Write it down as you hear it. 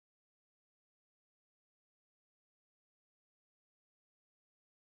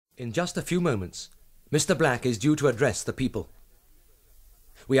In just a few moments, Mr. Black is due to address the people.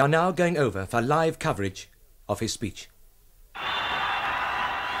 We are now going over for live coverage of his speech.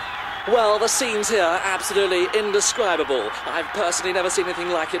 Well, the scenes here are absolutely indescribable. I've personally never seen anything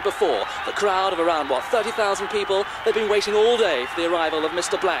like it before. The crowd of around, 30,000 people, they've been waiting all day for the arrival of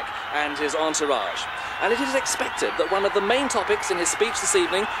Mr. Black and his entourage. And it is expected that one of the main topics in his speech this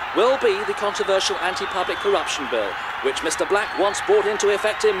evening will be the controversial anti-public corruption bill, which Mr. Black wants brought into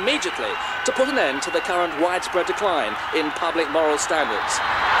effect immediately to put an end to the current widespread decline in public moral standards.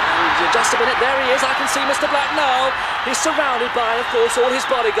 And just a minute, there he is, I can see Mr. Black now. He's surrounded by, of course, all his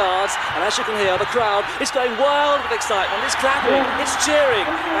bodyguards, and as you can hear, the crowd is going wild with excitement. It's clapping, it's cheering,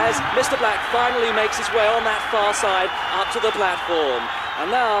 as Mr. Black finally makes his way on that far side up to the platform. And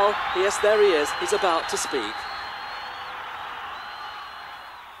now, yes, there he is, he's about to speak.